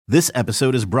This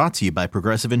episode is brought to you by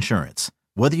Progressive Insurance.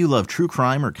 Whether you love true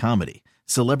crime or comedy,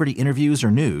 celebrity interviews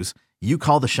or news, you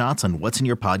call the shots on what's in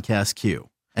your podcast queue.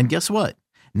 And guess what?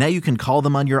 Now you can call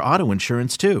them on your auto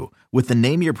insurance too with the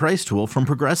Name Your Price tool from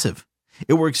Progressive.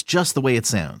 It works just the way it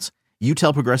sounds. You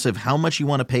tell Progressive how much you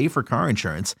want to pay for car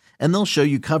insurance, and they'll show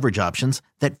you coverage options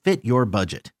that fit your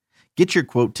budget. Get your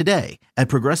quote today at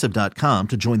Progressive.com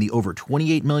to join the over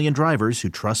 28 million drivers who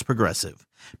trust Progressive.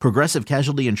 Progressive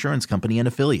Casualty Insurance Company and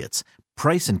Affiliates.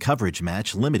 Price and coverage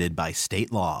match limited by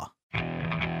state law.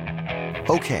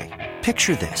 Okay,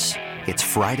 picture this. It's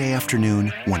Friday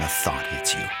afternoon when a thought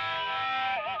hits you.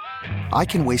 I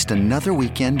can waste another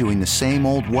weekend doing the same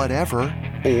old whatever,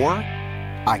 or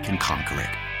I can conquer it.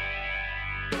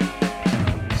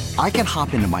 I can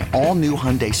hop into my all-new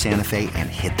Hyundai Santa Fe and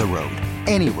hit the road.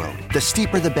 Any road. The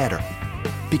steeper, the better.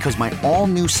 Because my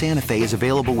all-new Santa Fe is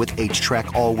available with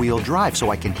H-Track all-wheel drive,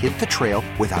 so I can hit the trail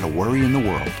without a worry in the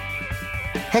world.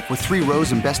 Heck, with 3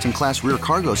 rows and best-in-class rear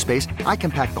cargo space, I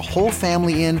can pack the whole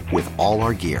family in with all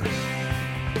our gear.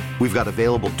 We've got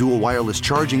available dual wireless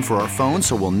charging for our phones,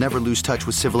 so we'll never lose touch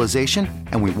with civilization,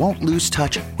 and we won't lose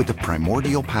touch with the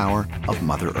primordial power of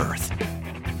Mother Earth.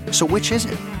 So which is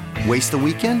it? Waste the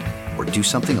weekend or do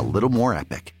something a little more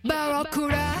epic?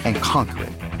 And conquer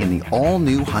it in the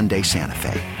all-new Hyundai Santa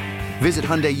Fe. Visit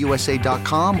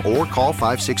HyundaiUSA.com or call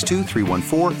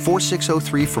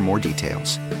 562-314-4603 for more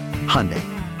details. Hyundai,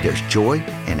 there's joy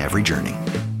in every journey.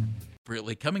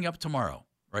 Coming up tomorrow,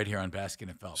 right here on Baskin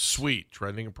and Phelps. Sweet,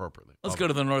 trending appropriately. Let's go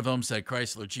to the North Homestead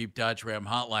Chrysler Jeep Dodge Ram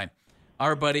hotline.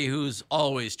 Our buddy who's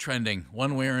always trending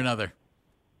one way or another,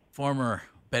 former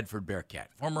Bedford Bearcat,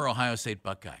 former Ohio State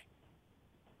Buckeye.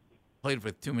 Played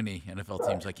with too many NFL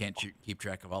teams. I can't keep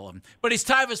track of all of them. But he's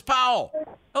Tyvis Powell.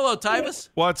 Hello, Tyvis.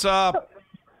 What's up?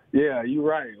 Yeah, you're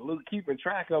right. Look, keeping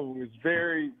track of them is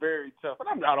very, very tough. And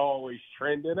I'm not always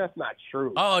trending. That's not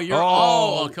true. Oh, you're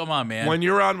come on, man. When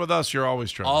you're on with us, you're always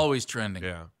trending. Always trending.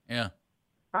 Yeah.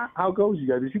 How goes you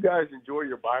guys? Did you guys enjoy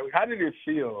your bye week? How did it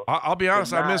feel? I'll be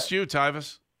honest, I missed you,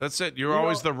 Tyvis. That's it. You're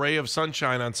always the ray of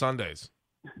sunshine on Sundays.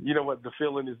 You know what? The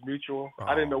feeling is mutual.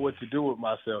 I didn't know what to do with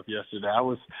myself yesterday. I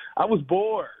was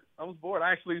bored. I was bored.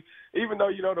 Actually, even though,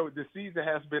 the season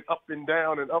has been up and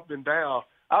down, I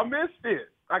missed it.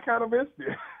 I kind of missed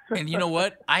it. And you know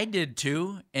what? I did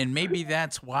too, and maybe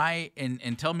that's why,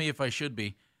 and tell me if I should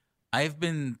be, I've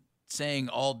been saying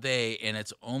all day, and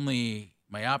it's only,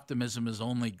 my optimism has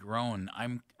only grown.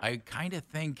 I kind of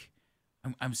think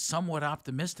I'm somewhat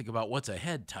optimistic about what's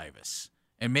ahead, Tyvis.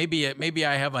 And maybe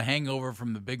I have a hangover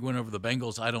from the big win over the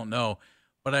Bengals. I don't know,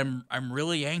 but I'm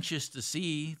really anxious to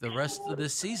see the rest of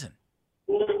this season.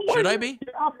 Should I be?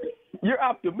 You're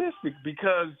optimistic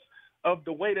because of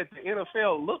the way that the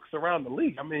NFL looks around the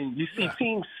league. I mean, you see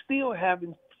teams still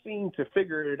haven't seemed to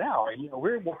figure it out. And,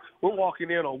 we're walking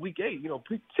in on week 8.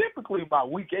 Typically by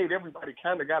week 8, everybody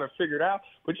kind of got it figured out.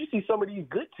 But you see some of these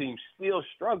good teams still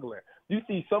struggling. You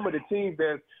see some of the teams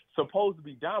that's supposed to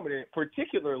be dominant,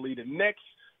 particularly the next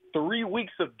 3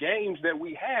 weeks of games that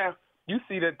we have, you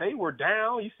see that they were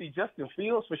down. You see Justin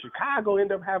Fields for Chicago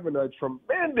end up having a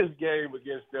tremendous game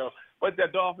against them, but the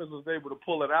Dolphins was able to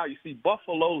pull it out. You see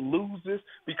Buffalo loses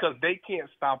because they can't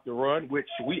stop the run, which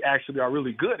we actually are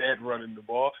really good at running the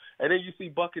ball. And then you see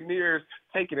Buccaneers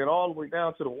taking it all the way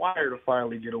down to the wire to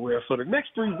finally get a win. So the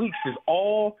next 3 weeks they've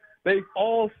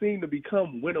all seem to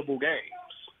become winnable games.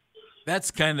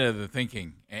 That's kind of the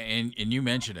thinking, and you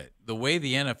mentioned it. The way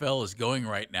the NFL is going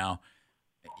right now,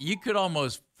 you could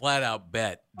almost flat out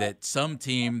bet that some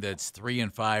team that's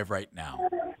 3-5 right now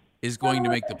is going to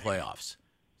make the playoffs.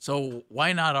 So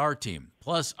why not our team?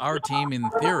 Plus, our team, in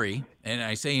theory, and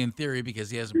I say in theory because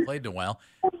he hasn't played in a while,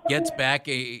 gets back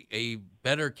a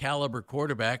better caliber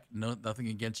quarterback. No, nothing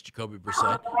against Jacoby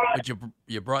Brissett, but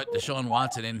you brought Deshaun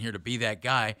Watson in here to be that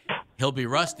guy. He'll be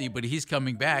rusty, but he's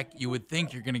coming back. You would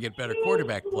think you're going to get better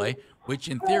quarterback play, which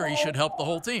in theory should help the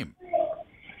whole team.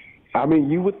 I mean,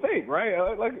 you would think,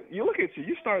 right? Like, you look at you,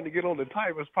 you're starting to get on the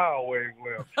Tyvis Powell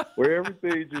wavelength, where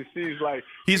everything just seems like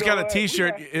he's got a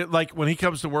T-shirt. Like when he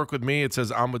comes to work with me, it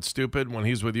says "I'm with Stupid." When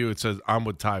he's with you, it says "I'm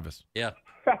with Tyvis." Yeah.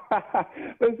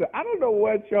 Listen, I don't know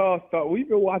what y'all thought. We've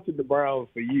been watching the Browns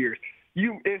for years.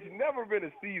 It's never been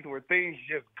a season where things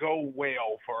just go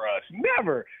well for us.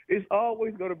 Never. It's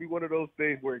always going to be one of those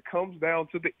things where it comes down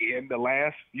to the end, the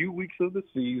last few weeks of the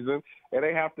season, and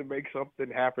they have to make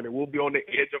something happen, and we'll be on the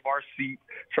edge of our seat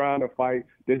trying to fight.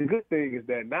 The good thing is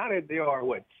that now that they are,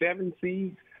 7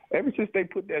 seeds, ever since they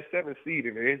put that 7th seed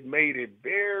in there, it's made it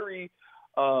very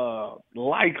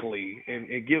likely, and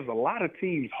it gives a lot of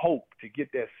teams hope to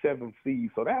get that 7th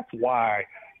seed. So that's why,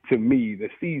 to me, the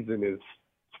season is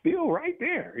still right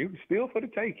there. It was still for the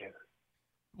taking.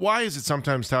 Why is it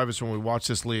sometimes, Tyvis, when we watch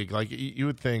this league, like you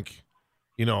would think,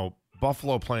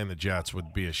 Buffalo playing the Jets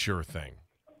would be a sure thing,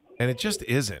 and it just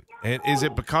isn't. And is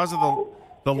it because of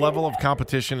the level of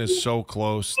competition is so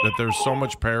close that there's so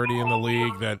much parity in the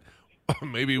league that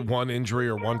maybe one injury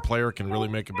or one player can really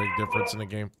make a big difference in a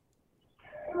game?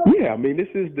 Yeah, I mean, this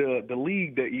is the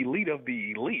league, the elite of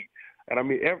the elite. And, I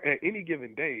mean, at any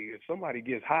given day, if somebody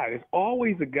gets high, there's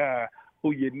always a guy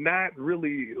who not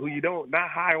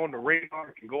high on the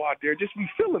radar can go out there, just be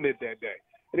feeling it that day.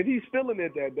 And if he's feeling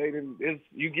it that day, then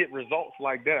you get results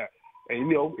like that.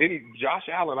 And, Josh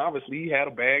Allen, obviously, he had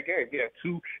a bad game.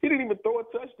 He didn't even throw a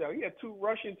touchdown. He had 2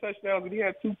 rushing touchdowns, and he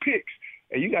had 2 picks.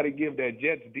 And you got to give that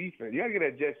Jets defense, you got to give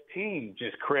that Jets team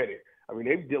just credit. I mean,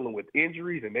 they're dealing with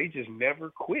injuries, and they just never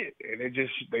quit. And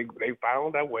they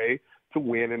found a way to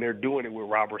win, and they're doing it with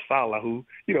Robert Saleh, who,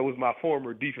 was my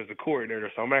former defensive coordinator.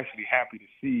 So I'm actually happy to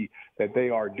see that they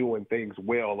are doing things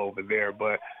well over there.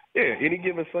 But, yeah, any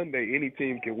given Sunday, any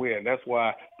team can win. That's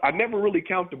why I never really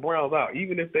count the Browns out.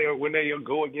 Even when they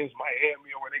go against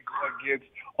Miami or when they go against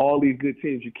all these good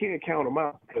teams, you can't count them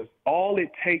out because all it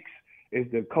takes is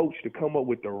the coach to come up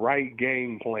with the right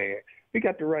game plan. He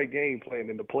got the right game plan,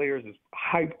 and the players is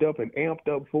hyped up and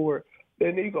amped up for it.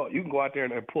 Then you can go out there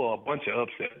and pull a bunch of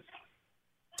upsets.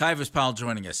 Tyvis Powell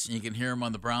joining us. You can hear him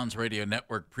on the Browns Radio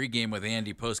Network, pregame with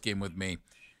Andy, postgame with me.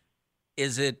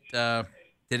 Is it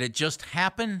did it just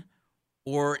happen,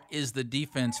 or is the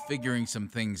defense figuring some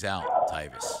things out,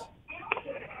 Tyvis?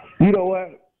 You know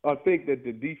what? I think that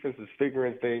the defense is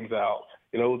figuring things out.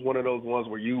 It was one of those ones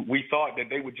where we thought that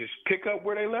they would just pick up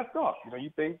where they left off.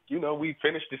 You think, we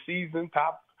finished the season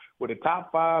with a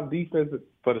top 5 defense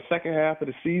for the second half of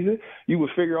the season. You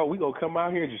would figure, we're going to come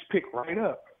out here and just pick right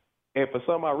up. And for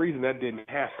some odd reason, that didn't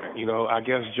happen. I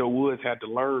guess Joe Woods had to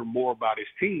learn more about his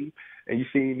team. And you've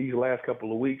seen these last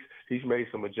couple of weeks, he's made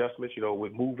some adjustments,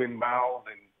 with moving Miles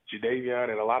and Jadeveon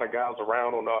and a lot of guys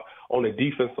around on the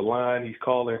defensive line. He's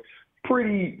calling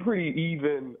pretty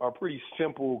even or pretty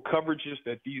simple coverages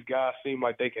that these guys seem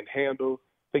like they can handle.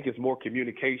 I think it's more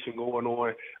communication going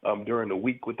on during the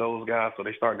week with those guys, so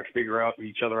they're starting to figure out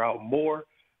each other out more.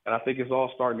 And I think it's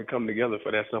all starting to come together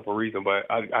for that simple reason. But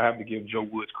I have to give Joe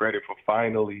Woods credit for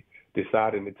finally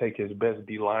deciding to take his best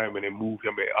D lineman and move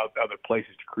him at other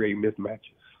places to create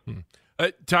mismatches.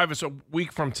 Tyvis, a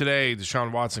week from today,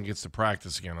 Deshaun Watson gets to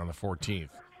practice again on the 14th.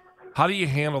 How do you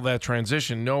handle that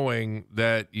transition knowing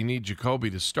that you need Jacoby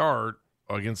to start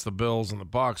against the Bills and the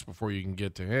Bucs before you can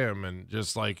get to him? And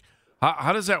just like,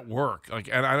 how does that work? Like,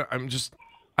 and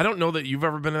I don't know that you've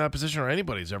ever been in that position or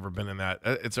anybody's ever been in that.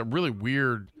 It's a really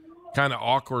weird, kind of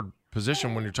awkward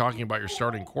position when you're talking about your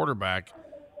starting quarterback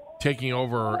taking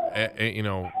over, in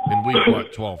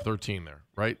week, 12, 13 there,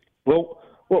 right? Well,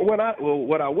 what I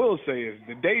will say is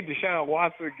the day Deshaun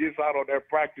Watson gets out on that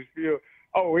practice field,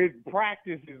 his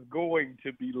practice is going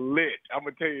to be lit. I'm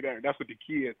going to tell you that. That's what the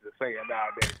kids are saying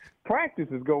nowadays. Practice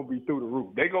is going to be through the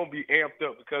roof. They're going to be amped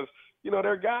up because,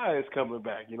 their guy is coming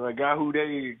back. A guy who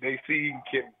they see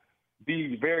can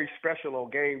be very special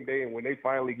on game day, and when they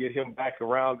finally get him back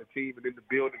around the team and in the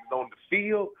building and on the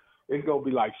field, it's going to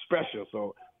be like special.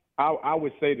 So I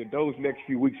would say that those next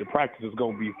few weeks of practice is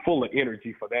going to be full of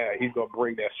energy for that. He's going to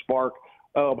bring that spark.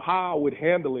 How I would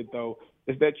handle it, though,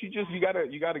 is that you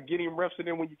gotta get him reps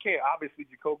in when you can. Obviously,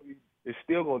 Jacoby is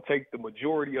still going to take the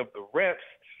majority of the reps,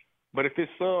 but if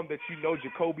it's some that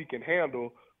Jacoby can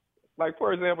handle, like,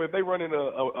 for example, if they run in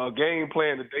a game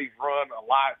plan that they run a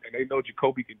lot and they know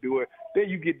Jacoby can do it, then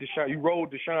you get Deshaun, you roll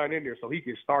Deshaun in there so he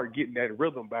can start getting that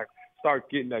rhythm back, start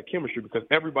getting that chemistry, because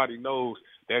everybody knows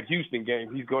that Houston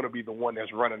game, he's going to be the one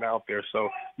that's running out there. So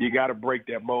you got to break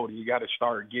that mold and you got to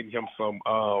start getting him some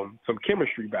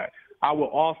chemistry back. I will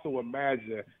also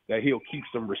imagine that he'll keep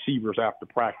some receivers after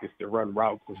practice to run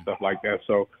routes and stuff like that.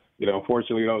 So,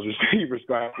 unfortunately, those receivers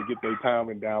going to have to get their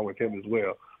timing down with him as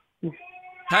well.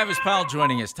 Tyvis Powell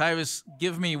joining us. Tyvis,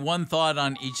 give me one thought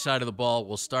on each side of the ball.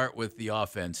 We'll start with the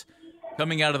offense.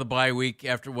 Coming out of the bye week,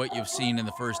 after what you've seen in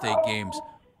the first 8 games,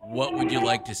 what would you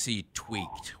like to see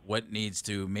tweaked? What needs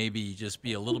to maybe just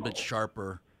be a little bit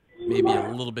sharper, maybe a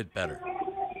little bit better?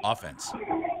 Offense.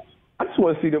 I just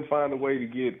want to see them find a way to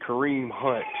get Kareem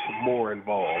Hunt more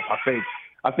involved.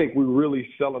 I think we're really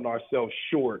selling ourselves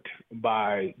short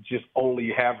by just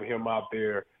only having him out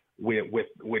there with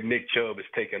Nick Chubb is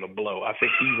taking a blow. I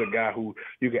think he's a guy who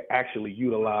you can actually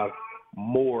utilize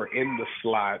more in the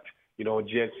slot,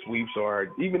 jet sweeps or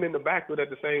even in the backfield at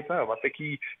the same time. I think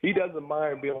he doesn't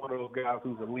mind being one of those guys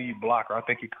who's a lead blocker. I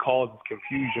think he causes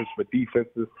confusions for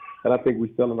defenses, and I think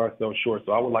we're selling ourselves short.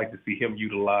 So I would like to see him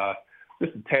utilize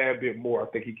just a tad bit more, I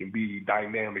think he can be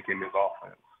dynamic in this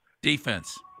offense.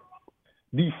 Defense.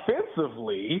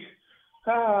 Defensively,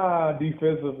 I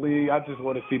just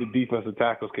want to see the defensive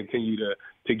tackles continue to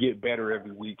get better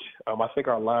every week. I think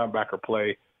our linebacker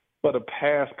play for the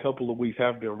past couple of weeks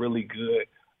have been really good.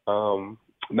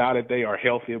 Now that they are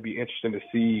healthy, it'll be interesting to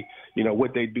see,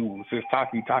 what they do. Since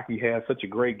Taki had such a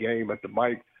great game at the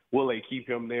mic, will they keep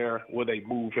him there? Will they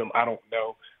move him? I don't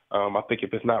know. I think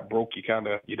if it's not broke, you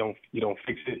don't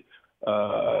fix it.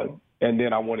 And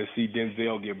then I want to see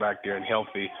Denzel get back there and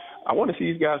healthy. I want to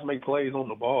see these guys make plays on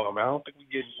the ball. I don't think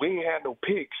we ain't had no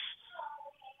picks.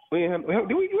 When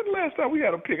the last time we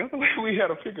had a pick? I feel like we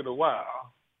had a pick in a while.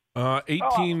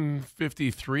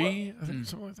 1853, I think,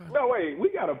 something like that. No, wait, we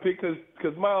got a pick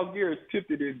because Myles Garrett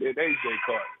tipped it and AJ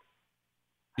caught it.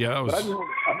 Yeah, that was. I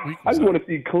just want to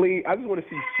see clean. I just want to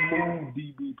see smooth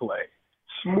DB play.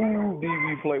 Smooth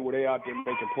DB play where they out there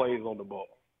making plays on the ball.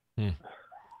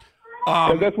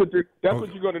 That's what you're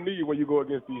going to need when you go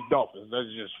against these Dolphins. That's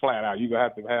just flat out. You're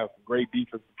going to have some great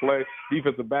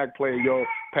defensive back play, and your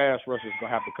pass rush is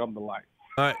going to have to come to life.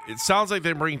 It sounds like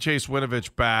they're bringing Chase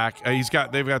Winovich back.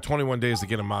 They've got 21 days to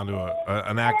get him onto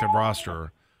an active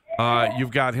roster.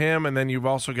 You've got him, and then you've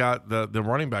also got the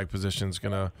running back position's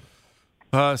going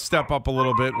to step up a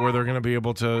little bit, where they're going to be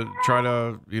able to try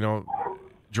to,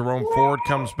 Jerome Ford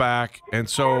comes back, and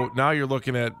so now you're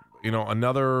looking at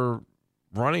another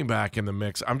running back in the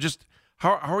mix.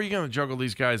 How are you going to juggle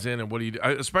these guys in, and what do you do?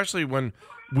 Especially when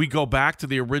we go back to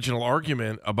the original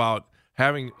argument about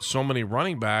having so many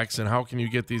running backs, and how can you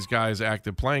get these guys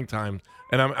active playing time?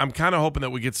 And I'm kind of hoping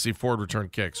that we get to see Ford return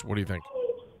kicks. What do you think?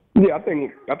 Yeah, I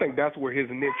think that's where his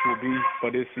niche will be for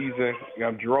this season.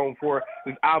 Jerome Ford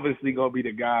is obviously going to be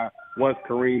the guy. Once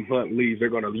Kareem Hunt leaves, they're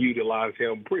going to utilize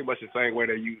him pretty much the same way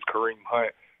they use Kareem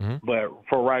Hunt. Mm-hmm. But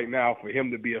for right now, for him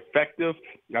to be effective,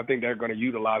 I think they're going to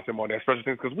utilize him on that special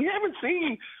teams because we haven't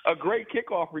seen a great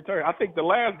kickoff return. I think the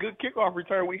last good kickoff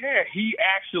return we had, he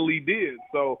actually did.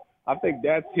 So I think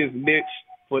that's his niche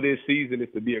for this season, is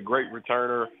to be a great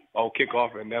returner on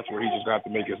kickoff, and that's where he's just going to have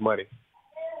to make his money.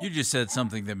 You just said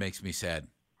something that makes me sad.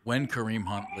 When Kareem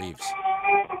Hunt leaves.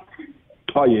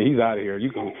 Oh, yeah, he's out of here.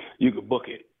 You can book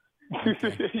it.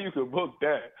 Okay. You can book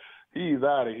that. He's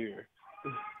out of here.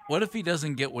 What if he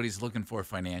doesn't get what he's looking for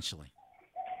financially?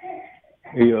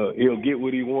 He'll get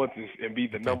what he wants and be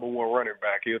the number one running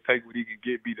back. He'll take what he can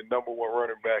get, be the number one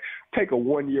running back, take a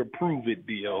 1-year prove-it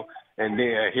deal, and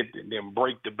then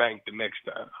break the bank the next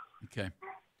time. Okay.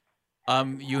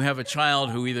 You have a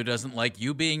child who either doesn't like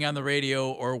you being on the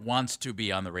radio or wants to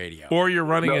be on the radio. Or you're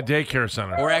running a daycare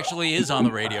center. Or actually is on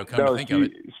the radio, come to think of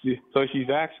it. So she's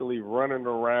actually running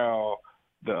around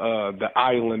the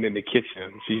island in the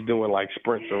kitchen. She's doing like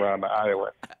sprints around the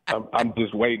island. I'm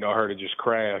just waiting on her to just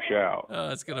crash out. Oh,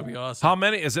 that's going to be awesome. How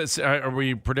many is it? Are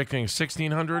we predicting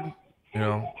 1,600?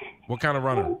 What kind of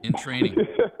runner? In training.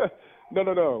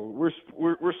 No.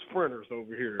 We're sprinters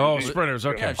over here. Oh, sprinters.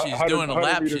 Okay. Yeah, she's doing a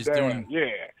lap. She's doing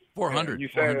 400. You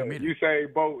 400 meters.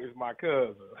 Usain Bolt is my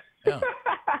cousin. Yeah.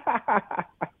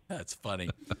 That's funny.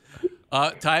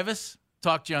 Tyvis,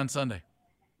 talk to you on Sunday.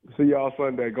 See y'all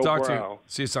Sunday. Go Talk Brown. to you.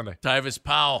 See you Sunday. Tyvis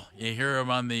Powell. You hear him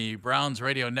on the Browns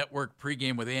Radio Network,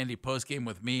 pregame with Andy, postgame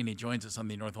with me, and he joins us on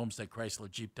the North Homestead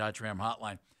Chrysler Jeep Dodge Ram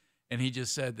hotline. And he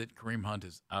just said that Kareem Hunt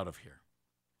is out of here.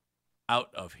 Out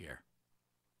of here.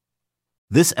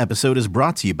 This episode is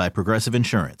brought to you by Progressive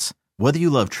Insurance. Whether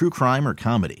you love true crime or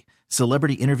comedy,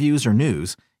 celebrity interviews or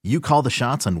news, you call the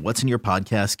shots on what's in your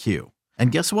podcast queue.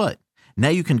 And guess what? Now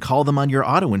you can call them on your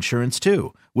auto insurance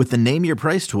too with the Name Your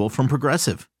Price tool from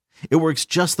Progressive. It works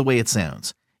just the way it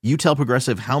sounds. You tell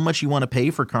Progressive how much you want to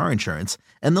pay for car insurance,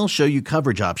 and they'll show you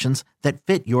coverage options that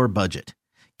fit your budget.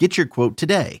 Get your quote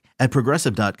today at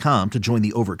Progressive.com to join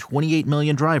the over 28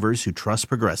 million drivers who trust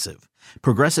Progressive.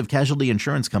 Progressive Casualty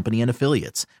Insurance Company and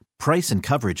Affiliates. Price and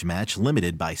coverage match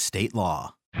limited by state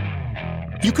law.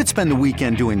 You could spend the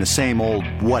weekend doing the same old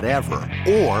whatever,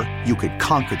 or you could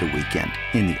conquer the weekend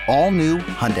in the all-new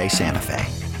Hyundai Santa Fe.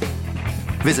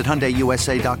 Visit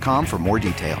HyundaiUSA.com for more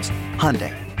details.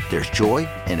 Hyundai, there's joy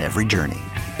in every journey.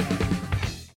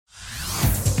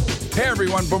 Hey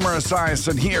everyone, Boomer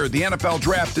Esiason here. The NFL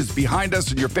Draft is behind us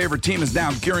and your favorite team is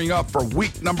now gearing up for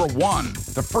week number 1.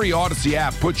 The free Odyssey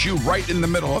app puts you right in the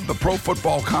middle of the pro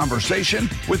football conversation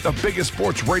with the biggest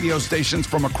sports radio stations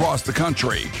from across the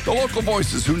country. The local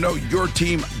voices who know your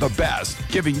team the best,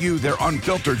 giving you their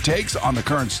unfiltered takes on the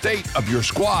current state of your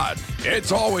squad.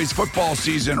 It's always football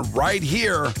season right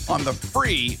here on the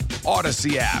free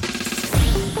Odyssey app.